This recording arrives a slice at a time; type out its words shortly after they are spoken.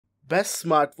Best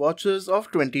Smartwatches of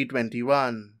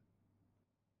 2021.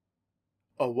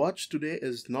 A watch today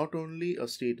is not only a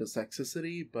status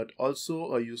accessory but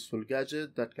also a useful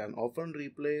gadget that can often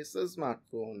replace a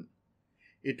smartphone.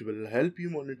 It will help you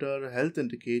monitor health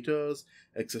indicators,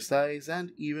 exercise,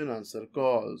 and even answer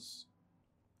calls.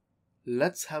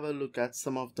 Let's have a look at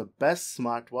some of the best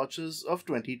smartwatches of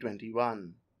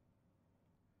 2021.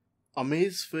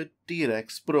 AMAZFIT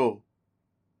T-Rex Pro.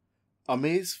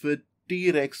 AMAZFIT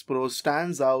T-Rex Pro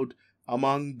stands out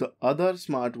among the other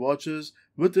smartwatches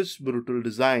with its brutal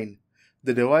design.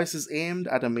 The device is aimed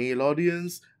at a male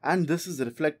audience, and this is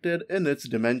reflected in its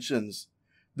dimensions.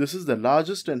 This is the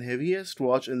largest and heaviest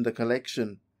watch in the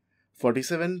collection,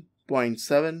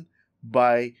 47.7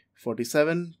 by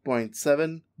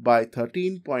 47.7 by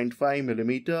 13.5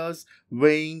 millimeters,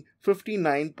 weighing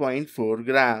 59.4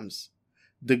 grams.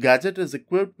 The gadget is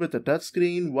equipped with a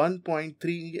touchscreen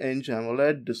 1.3-inch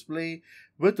AMOLED display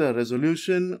with a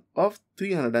resolution of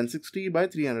 360 by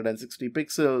 360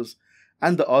 pixels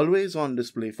and the always-on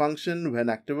display function. When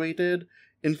activated,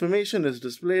 information is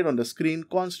displayed on the screen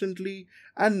constantly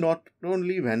and not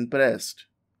only when pressed.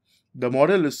 The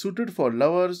model is suited for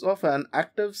lovers of an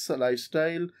active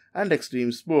lifestyle and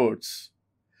extreme sports.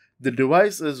 The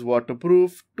device is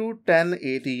waterproof to 10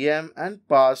 ATM and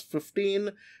passed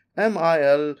 15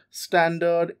 MIL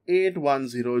standard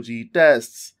 810G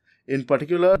tests. In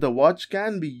particular, the watch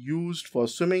can be used for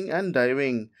swimming and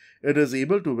diving. It is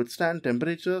able to withstand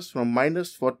temperatures from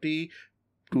 -40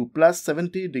 to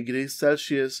 +70 degrees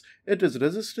Celsius. It is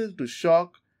resistant to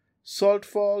shock, salt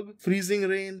fog, freezing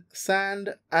rain,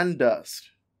 sand, and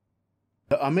dust.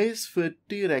 The AMAZFIT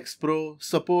T-Rex Pro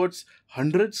supports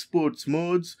 100 sports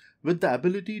modes with the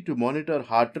ability to monitor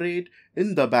heart rate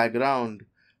in the background,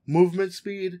 movement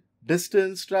speed,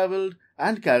 distance traveled,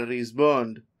 and calories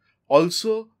burned.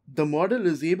 Also, the model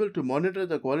is able to monitor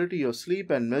the quality of sleep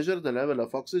and measure the level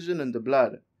of oxygen in the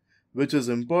blood, which is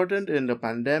important in the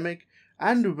pandemic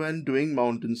and when doing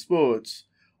mountain sports.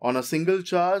 On a single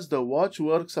charge, the watch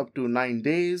works up to 9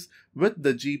 days with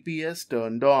the GPS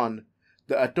turned on.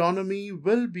 The autonomy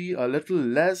will be a little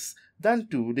less than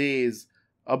 2 days,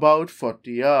 about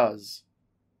 40 hours.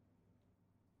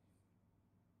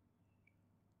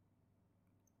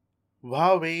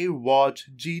 HUAWEI Watch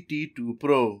GT2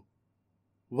 Pro.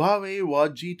 HUAWEI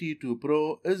Watch GT2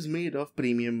 Pro is made of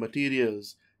premium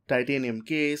materials, titanium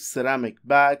case, ceramic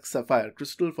back, sapphire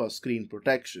crystal for screen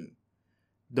protection.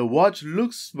 The watch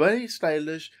looks very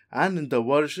stylish, and in the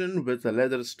version with a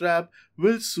leather strap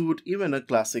will suit even a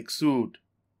classic suit.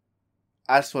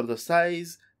 As for the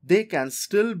size, they can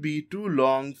still be too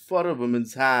long for a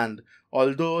woman's hand,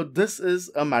 although this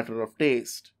is a matter of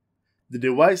taste. The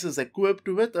device is equipped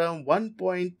with a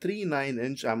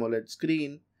 1.39-inch AMOLED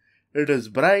screen. It is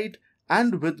bright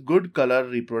and with good color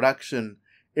reproduction.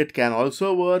 It can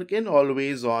also work in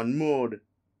always-on mode.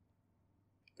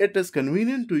 It is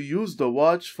convenient to use the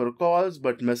watch for calls,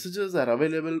 but messages are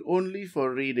available only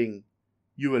for reading.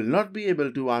 You will not be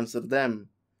able to answer them.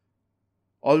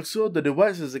 Also, the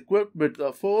device is equipped with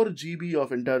a 4 GB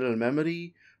of internal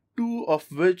memory, 2 of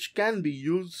which can be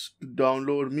used to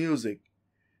download music.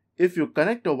 If you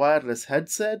connect a wireless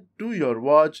headset to your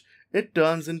watch, it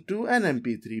turns into an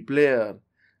MP3 player.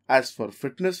 As for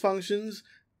fitness functions,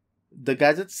 the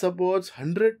gadget supports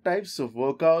 100 types of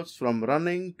workouts from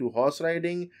running to horse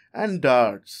riding and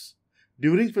darts.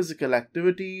 During physical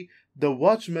activity, the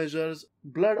watch measures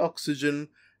blood oxygen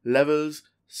levels,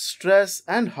 stress,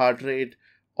 and heart rate.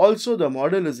 Also, the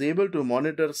model is able to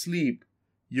monitor sleep.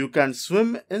 You can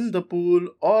swim in the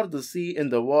pool or the sea in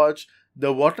the watch.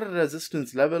 The water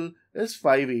resistance level is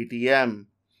 5 ATM.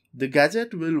 The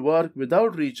gadget will work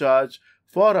without recharge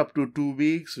for up to 2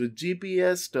 weeks with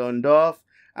GPS turned off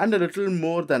and a little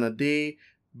more than a day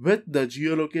with the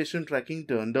geolocation tracking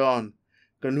turned on.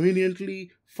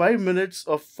 Conveniently, 5 minutes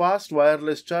of fast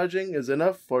wireless charging is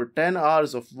enough for 10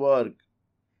 hours of work.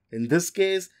 In this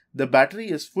case, the battery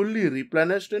is fully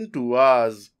replenished in 2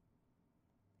 hours.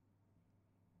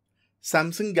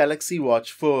 Samsung Galaxy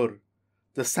Watch 4.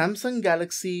 The Samsung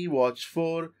Galaxy Watch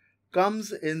 4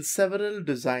 comes in several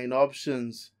design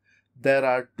options. There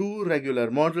are 2 regular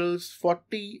models,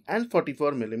 40 and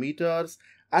 44 millimeters,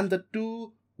 and the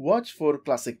 2 Watch 4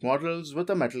 Classic models with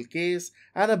a metal case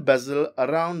and a bezel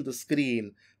around the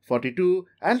screen, 42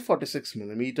 and 46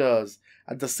 millimeters.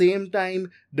 At the same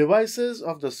time, devices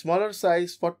of the smaller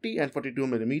size 40 and 42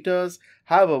 millimeters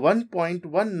have a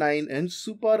 1.19-inch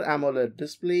Super AMOLED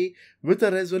display with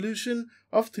a resolution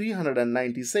of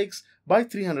 396 by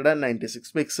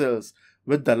 396 pixels.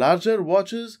 With the larger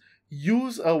watches,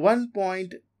 use a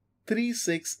 1.3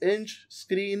 36-inch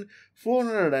screen,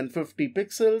 450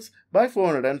 pixels by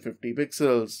 450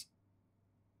 pixels.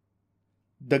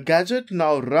 The gadget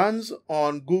now runs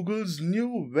on Google's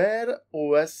new Wear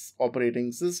OS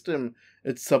operating system.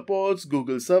 It supports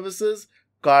Google services,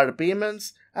 card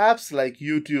payments, apps like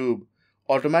YouTube,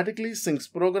 automatically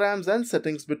syncs programs and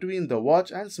settings between the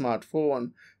watch and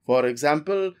smartphone. For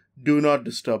example, Do Not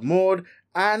Disturb mode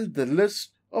and the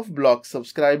list of blocked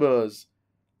subscribers.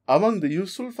 Among the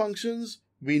useful functions,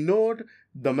 we note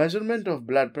the measurement of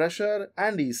blood pressure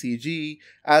and ECG,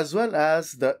 as well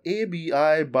as the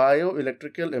ABI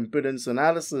bioelectrical impedance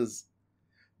analysis,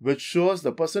 which shows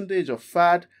the percentage of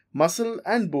fat, muscle,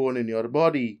 and bone in your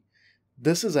body.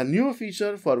 This is a new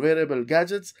feature for wearable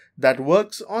gadgets that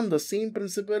works on the same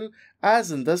principle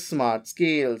as in the smart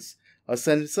scales. A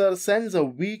sensor sends a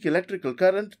weak electrical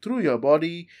current through your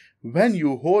body when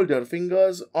you hold your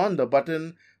fingers on the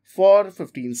button for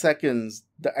 15 seconds.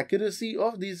 The accuracy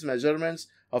of these measurements,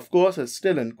 of course, is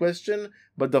still in question,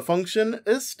 but the function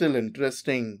is still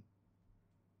interesting.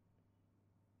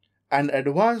 And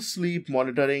advanced sleep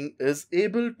monitoring is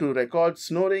able to record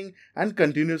snoring and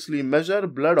continuously measure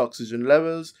blood oxygen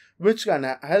levels, which can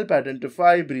help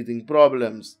identify breathing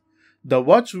problems. The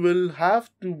watch will have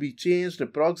to be changed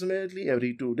approximately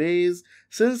every 2 days,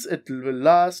 since it will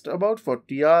last about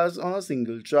 40 hours on a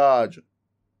single charge.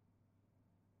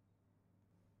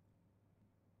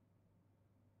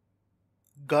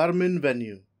 GARMIN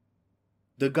VENU.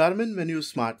 The GARMIN VENU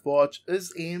smartwatch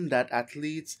is aimed at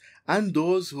athletes and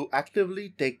those who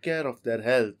actively take care of their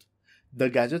health. The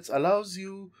gadget allows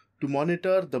you to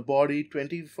monitor the body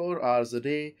 24 hours a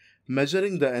day,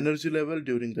 measuring the energy level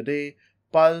during the day,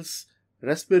 pulse,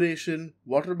 respiration,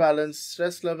 water balance,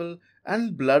 stress level,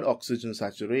 and blood oxygen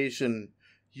saturation.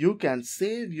 You can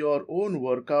save your own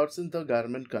workouts in the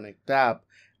Garmin Connect app,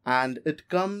 and it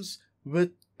comes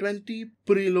with 20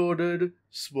 preloaded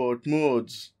sport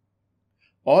modes.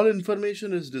 All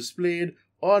information is displayed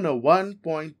on a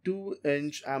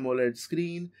 1.2-inch AMOLED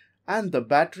screen, and the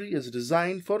battery is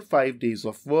designed for 5 days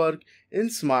of work in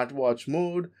smartwatch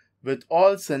mode with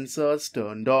all sensors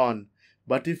turned on.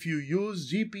 But if you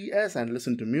use GPS and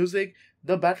listen to music,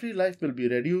 the battery life will be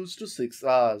reduced to 6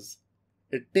 hours.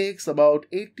 It takes about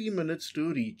 80 minutes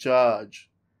to recharge.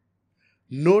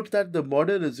 Note that the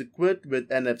model is equipped with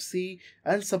NFC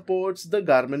and supports the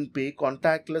Garmin Pay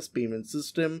contactless payment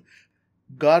system.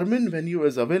 Garmin VENU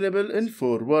is available in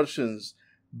 4 versions: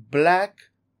 black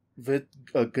with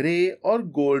a grey or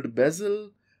gold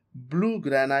bezel, blue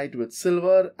granite with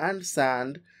silver, and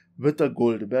sand with a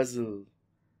gold bezel.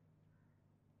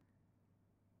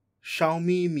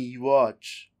 Xiaomi Mi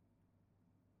Watch.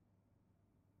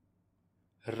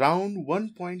 Round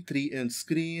 1.3-inch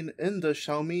screen in the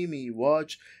Xiaomi Mi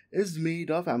Watch is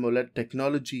made of AMOLED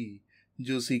technology.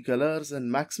 Juicy colors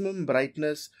and maximum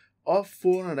brightness of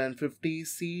 450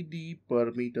 CD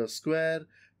per meter square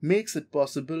makes it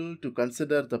possible to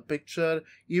consider the picture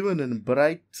even in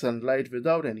bright sunlight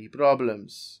without any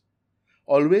problems.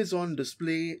 Always-on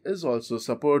display is also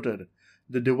supported.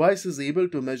 The device is able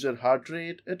to measure heart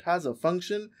rate. It has a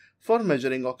function for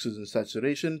measuring oxygen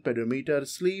saturation, pedometer,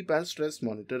 sleep, and stress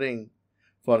monitoring.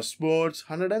 For sports,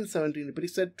 117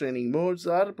 preset training modes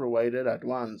are provided at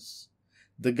once.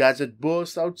 The gadget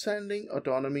boasts outstanding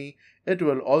autonomy. It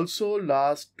will also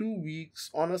last 2 weeks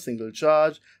on a single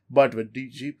charge, but with the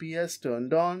GPS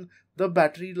turned on, the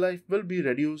battery life will be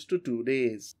reduced to 2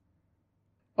 days.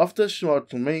 Of the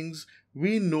shortcomings,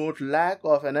 we note lack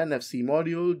of an NFC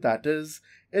module, that is,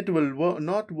 it will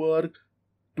not work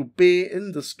to pay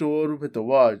in the store with a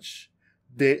watch.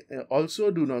 They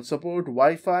also do not support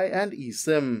Wi-Fi and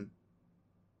eSIM.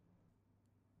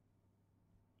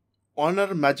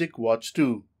 Honor Magic Watch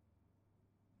 2.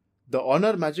 The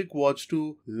Honor Magic Watch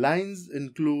 2 lines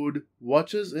include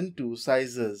watches in 2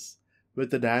 sizes,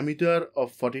 with a diameter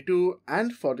of 42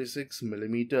 and 46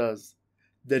 millimeters.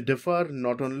 They differ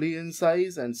not only in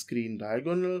size and screen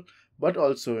diagonal, but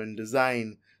also in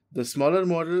design. The smaller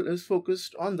model is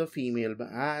focused on the female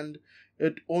hand.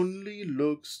 It only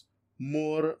looks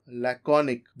more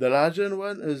laconic. The larger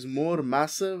one is more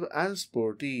massive and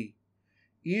sporty.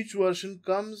 Each version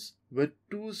comes with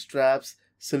 2 straps,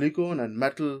 silicone and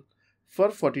metal, for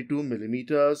 42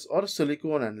 millimeters or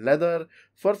silicone and leather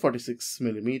for 46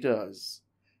 millimeters.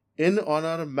 In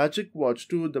Honor Magic Watch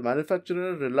 2, the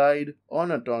manufacturer relied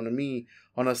on autonomy.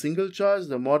 On a single charge,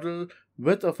 the model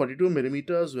with a 42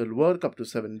 millimeters will work up to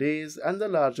 7 days and the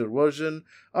larger version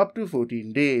up to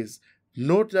 14 days.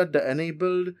 Note that the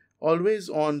enabled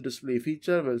always-on display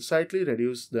feature will slightly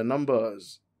reduce the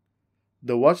numbers.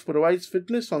 The watch provides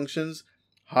fitness functions,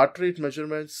 heart rate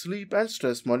measurement, sleep and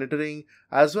stress monitoring,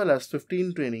 as well as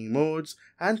 15 training modes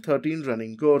and 13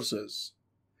 running courses.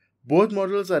 Both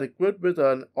models are equipped with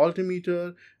an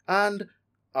altimeter and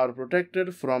are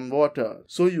protected from water,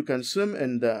 so you can swim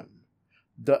in them.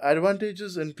 The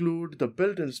advantages include the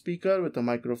built-in speaker with a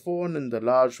microphone in the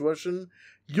large version.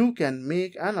 You can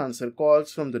make and answer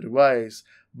calls from the device,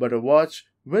 but a watch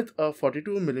with a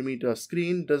 42mm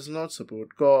screen does not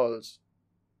support calls.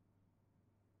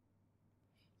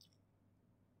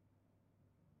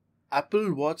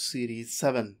 Apple Watch Series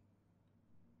 7.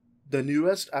 The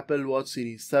newest Apple Watch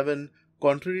Series 7,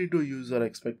 contrary to user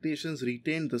expectations,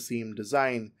 retained the same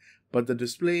design, but the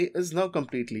display is now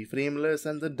completely frameless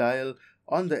and the dial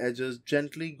on the edges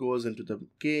gently goes into the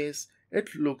case.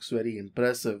 It looks very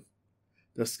impressive.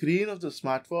 The screen of the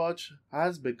smartwatch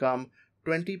has become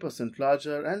 20%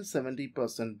 larger and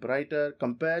 70% brighter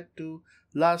compared to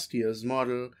last year's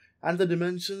model, and the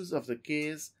dimensions of the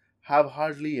case have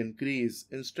hardly increased.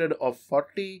 Instead of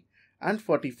 40 and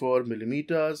 44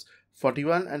 millimeters,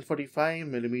 41 and 45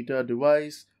 millimeter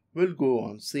device will go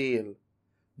on sale.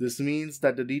 This means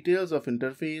that the details of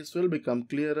interface will become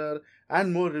clearer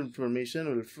and more information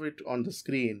will fit on the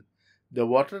screen. The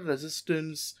water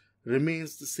resistance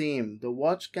remains the same. The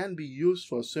watch can be used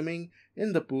for swimming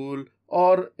in the pool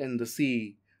or in the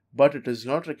sea, but it is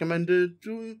not recommended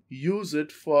to use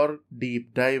it for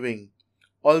deep diving.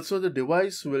 Also, the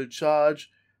device will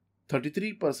charge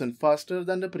 33% faster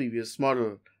than the previous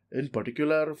model. In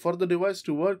particular, for the device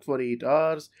to work for 8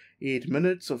 hours, 8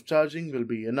 minutes of charging will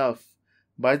be enough.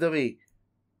 By the way,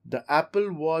 the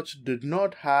Apple Watch did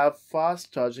not have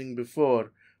fast charging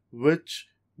before, which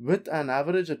with an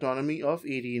average autonomy of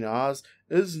 18 hours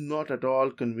is not at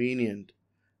all convenient.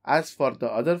 As for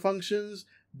the other functions,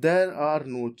 there are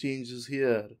no changes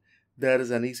here. There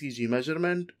is an ECG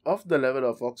measurement of the level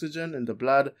of oxygen in the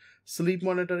blood, sleep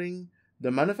monitoring. The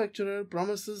manufacturer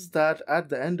promises that at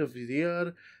the end of the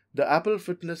year, the Apple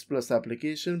Fitness Plus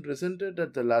application presented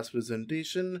at the last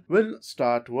presentation will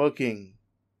start working.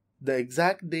 The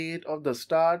exact date of the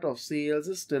start of sales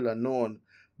is still unknown,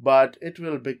 but it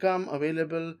will become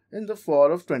available in the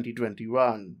fall of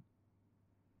 2021.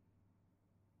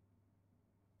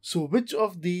 So which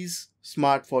of these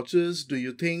smartwatches do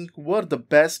you think were the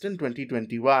best in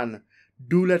 2021?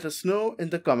 Do let us know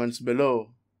in the comments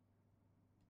below.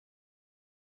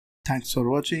 Thanks for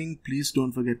watching. Please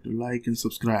don't forget to like and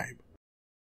subscribe.